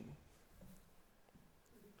damnation."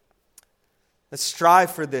 Let's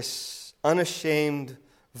strive for this unashamed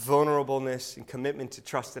vulnerableness and commitment to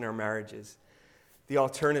trust in our marriages. The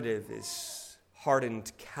alternative is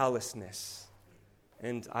hardened callousness.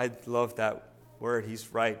 And I love that word.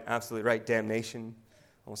 He's right, absolutely right. Damnation,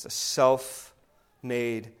 almost a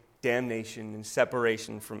self-made damnation and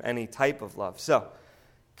separation from any type of love. So,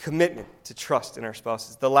 commitment to trust in our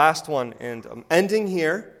spouses. The last one, and I'm ending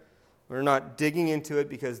here. We're not digging into it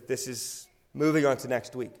because this is moving on to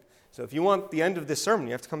next week. So if you want the end of this sermon,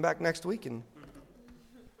 you have to come back next week and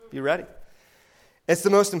be ready. It's the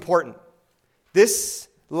most important. This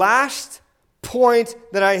last point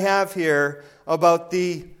that I have here about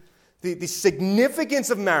the significance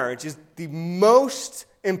of marriage is the most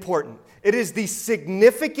important. It is the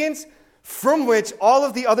significance from which all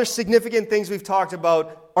of the other significant things we've talked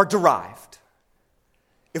about are derived.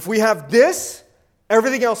 If we have this,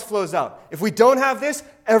 everything else flows out. If we don't have this,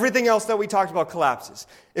 everything else that we talked about collapses.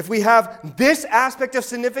 If we have this aspect of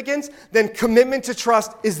significance, then commitment to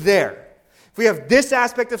trust is there. If we have this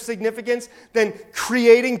aspect of significance, then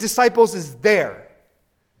creating disciples is there.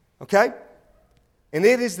 Okay? And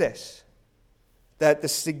it is this, that the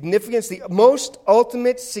significance, the most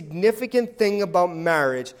ultimate significant thing about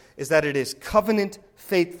marriage is that it is covenant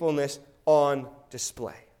faithfulness on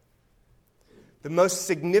display. The most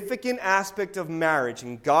significant aspect of marriage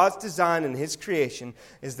in God's design and his creation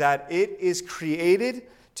is that it is created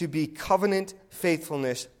to be covenant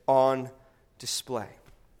faithfulness on display.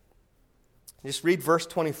 Just read verse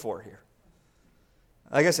 24 here.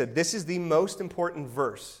 Like I said, this is the most important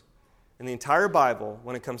verse in the entire Bible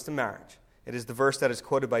when it comes to marriage. It is the verse that is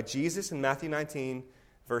quoted by Jesus in Matthew 19,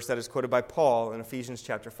 verse that is quoted by Paul in Ephesians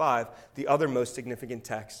chapter 5, the other most significant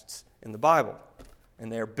texts in the Bible. And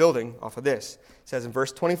they are building off of this. It says in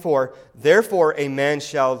verse 24, "Therefore a man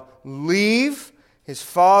shall leave his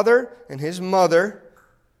father and his mother."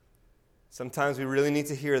 Sometimes we really need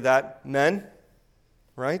to hear that, men,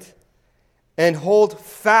 right? "And hold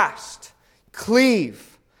fast,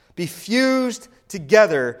 cleave, be fused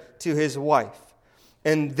together to his wife.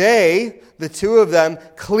 And they, the two of them,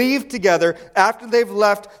 cleave together after they've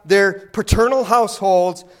left their paternal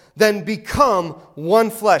households, then become one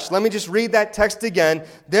flesh." Let me just read that text again.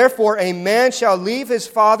 "Therefore a man shall leave his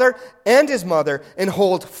father and his mother and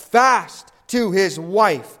hold fast to his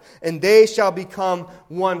wife, and they shall become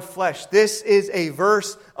one flesh." This is a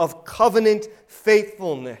verse of covenant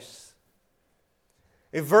faithfulness.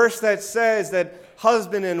 A verse that says that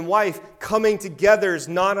husband and wife coming together is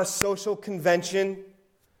not a social convention.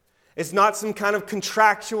 It's not some kind of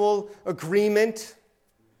contractual agreement.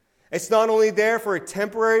 It's not only there for a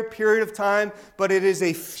temporary period of time, but it is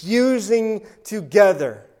a fusing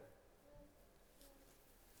together.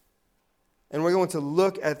 And we're going to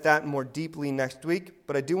look at that more deeply next week.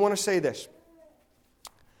 But I do want to say this.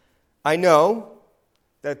 I know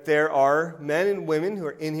that there are men and women who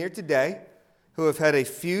are in here today who have had a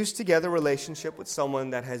fused together relationship with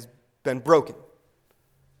someone that has been broken,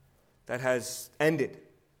 that has ended,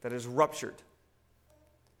 that has ruptured.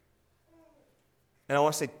 And I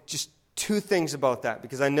want to say just two things about that,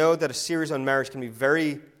 because I know that a series on marriage can be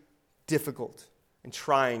very difficult and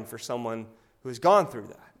trying for someone who has gone through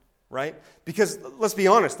that, right? Because let's be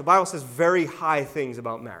honest, the Bible says very high things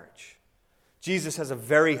about marriage. Jesus has a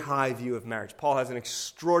very high view of marriage. Paul has an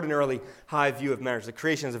extraordinarily high view of marriage. The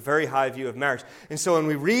creation has a very high view of marriage. And so when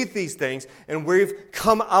we read these things, and we've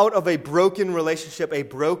come out of a broken relationship, a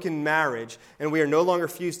broken marriage, and we are no longer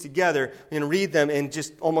fused together, we can read them and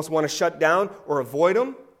just almost want to shut down or avoid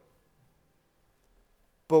them.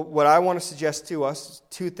 But what I want to suggest to us is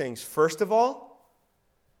two things. First of all,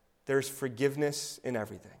 there's forgiveness in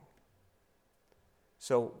everything.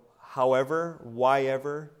 So however, why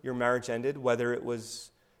ever your marriage ended, whether it was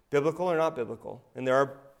biblical or not biblical. And there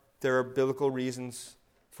are biblical reasons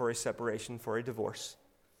for a separation, for a divorce.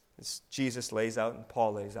 As Jesus lays out and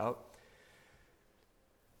Paul lays out.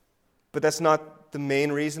 But that's not the main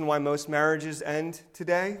reason why most marriages end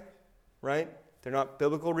today, right? They're not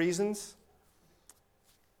biblical reasons.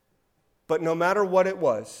 But no matter what it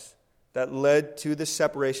was that led to the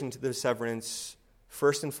separation, to the severance,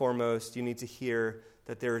 first and foremost, you need to hear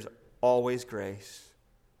that there is always grace,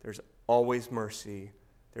 there's always mercy,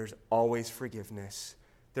 there's always forgiveness,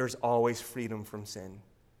 there's always freedom from sin.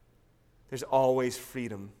 There's always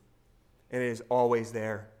freedom, and it is always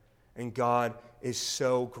there. And God is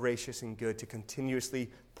so gracious and good to continuously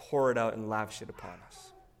pour it out and lavish it upon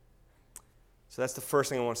us. So that's the first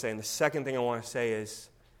thing I want to say. And the second thing I want to say is,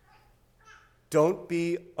 don't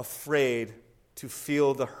be afraid to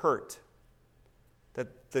feel the hurt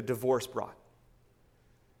that the divorce brought.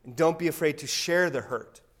 And don't be afraid to share the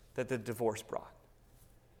hurt that the divorce brought.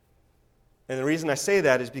 And the reason I say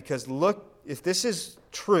that is because, look, if this is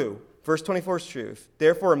true, verse 24 is true.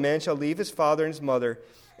 "Therefore a man shall leave his father and his mother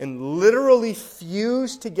and literally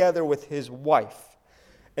fuse together with his wife.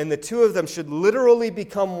 And the two of them should literally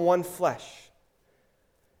become one flesh."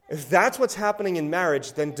 If that's what's happening in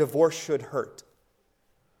marriage, then divorce should hurt.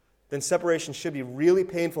 Then separation should be really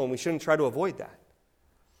painful, and we shouldn't try to avoid that.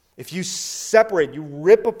 If you separate, you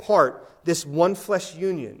rip apart this one flesh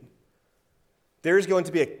union, there's going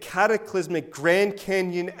to be a cataclysmic Grand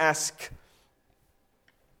Canyon-esque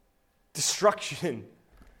destruction,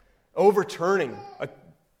 overturning, a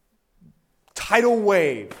tidal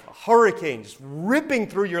wave, a hurricane just ripping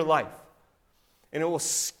through your life. And it will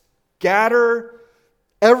scatter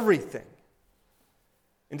everything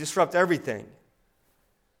and disrupt everything.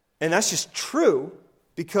 And that's just true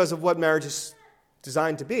because of what marriage is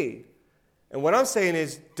designed to be. And what I'm saying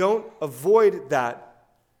is, don't avoid that,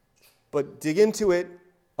 but dig into it,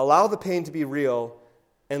 allow the pain to be real,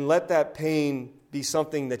 and let that pain be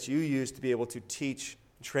something that you use to be able to teach,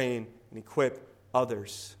 train, and equip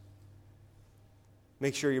others.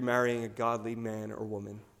 Make sure you're marrying a godly man or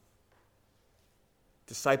woman.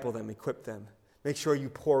 Disciple them, equip them. Make sure you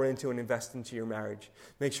pour into and invest into your marriage.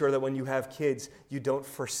 Make sure that when you have kids, you don't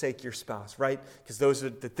forsake your spouse, right? Because those are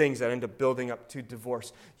the things that end up building up to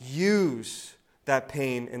divorce. Use that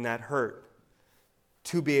pain and that hurt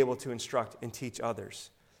to be able to instruct and teach others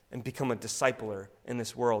and become a discipler in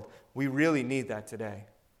this world. We really need that today.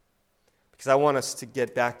 Because I want us to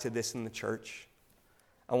get back to this in the church.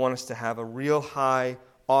 I want us to have a real high,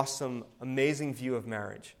 awesome, amazing view of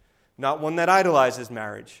marriage. Not one that idolizes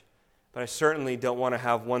marriage, but I certainly don't want to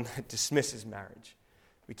have one that dismisses marriage.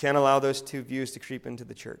 We can't allow those two views to creep into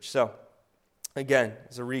the church. So, again,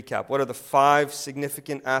 as a recap, what are the 5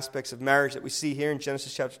 significant aspects of marriage that we see here in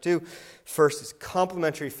Genesis chapter 2? First is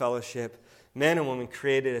complementary fellowship. Man and woman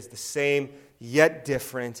created as the same, yet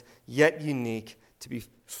different, yet unique, to be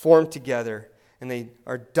formed together. And they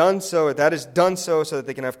are done so, that is done so that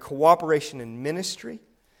they can have cooperation in ministry.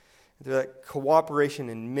 And through that cooperation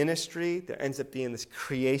in ministry, there ends up being this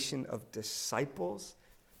creation of disciples.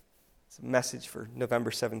 It's a message for November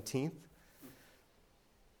 17th.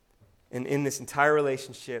 And in this entire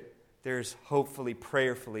relationship, there's hopefully,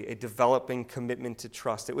 prayerfully, a developing commitment to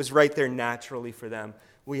trust. It was right there naturally for them.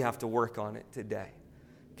 We have to work on it today.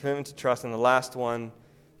 Commitment to trust. And the last one,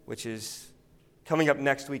 which is coming up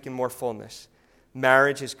next week in more fullness.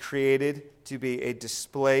 Marriage is created to be a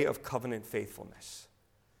display of covenant faithfulness.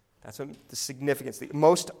 That's what the significance, the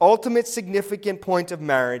most ultimate significant point of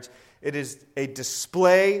marriage. It is a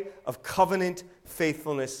display of covenant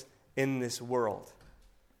faithfulness in this world.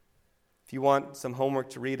 If you want some homework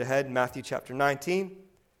to read ahead, Matthew chapter 19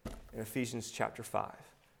 and Ephesians chapter 5.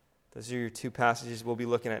 Those are your 2 passages we'll be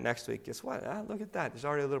looking at next week. Guess what? Look at that. There's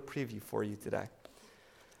already a little preview for you today.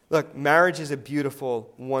 Look, marriage is a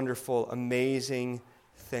beautiful, wonderful, amazing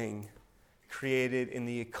thing created in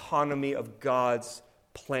the economy of God's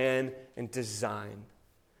plan and design.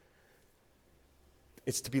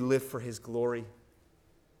 It's to be lived for His glory.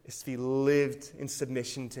 It's to be lived in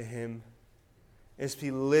submission to Him. It's to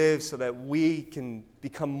be lived so that we can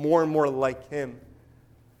become more and more like Him.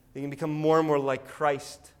 We can become more and more like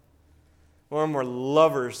Christ. More and more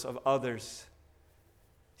lovers of others.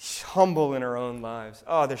 Humble in our own lives.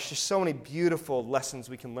 Oh, there's just so many beautiful lessons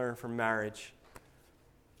we can learn from marriage.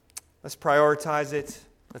 Let's prioritize it.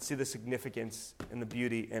 Let's see the significance and the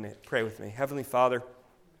beauty in it. Pray with me. Heavenly Father,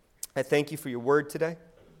 I thank You for Your word today.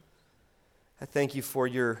 I thank You for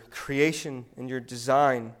Your creation and Your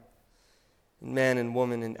design in man and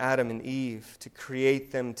woman and Adam and Eve, to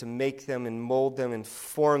create them, to make them and mold them and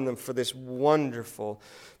form them for this wonderful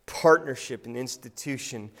partnership and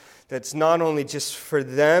institution that's not only just for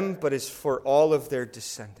them, but is for all of their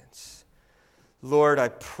descendants. Lord, I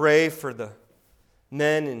pray for the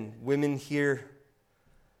men and women here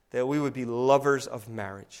that we would be lovers of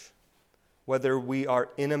marriage, whether we are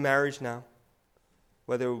in a marriage now,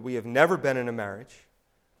 whether we have never been in a marriage,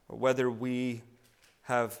 or whether we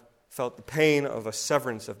have felt the pain of a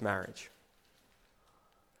severance of marriage.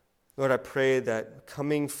 Lord, I pray that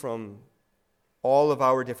coming from all of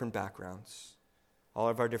our different backgrounds, all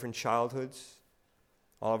of our different childhoods,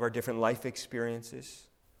 all of our different life experiences,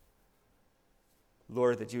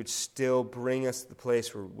 Lord, that You would still bring us to the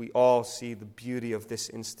place where we all see the beauty of this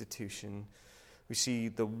institution. We see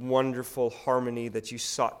the wonderful harmony that You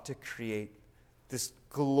sought to create, this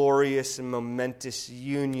glorious and momentous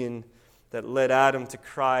union that led Adam to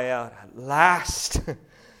cry out, "At last,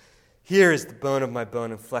 here is the bone of my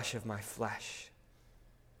bone and flesh of my flesh."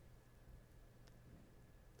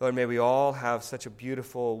 Lord, may we all have such a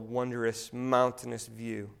beautiful, wondrous, mountainous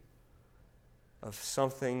view of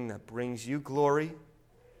something that brings You glory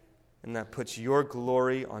and that puts Your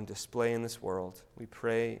glory on display in this world. We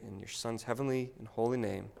pray in Your Son's heavenly and holy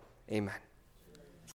name. Amen.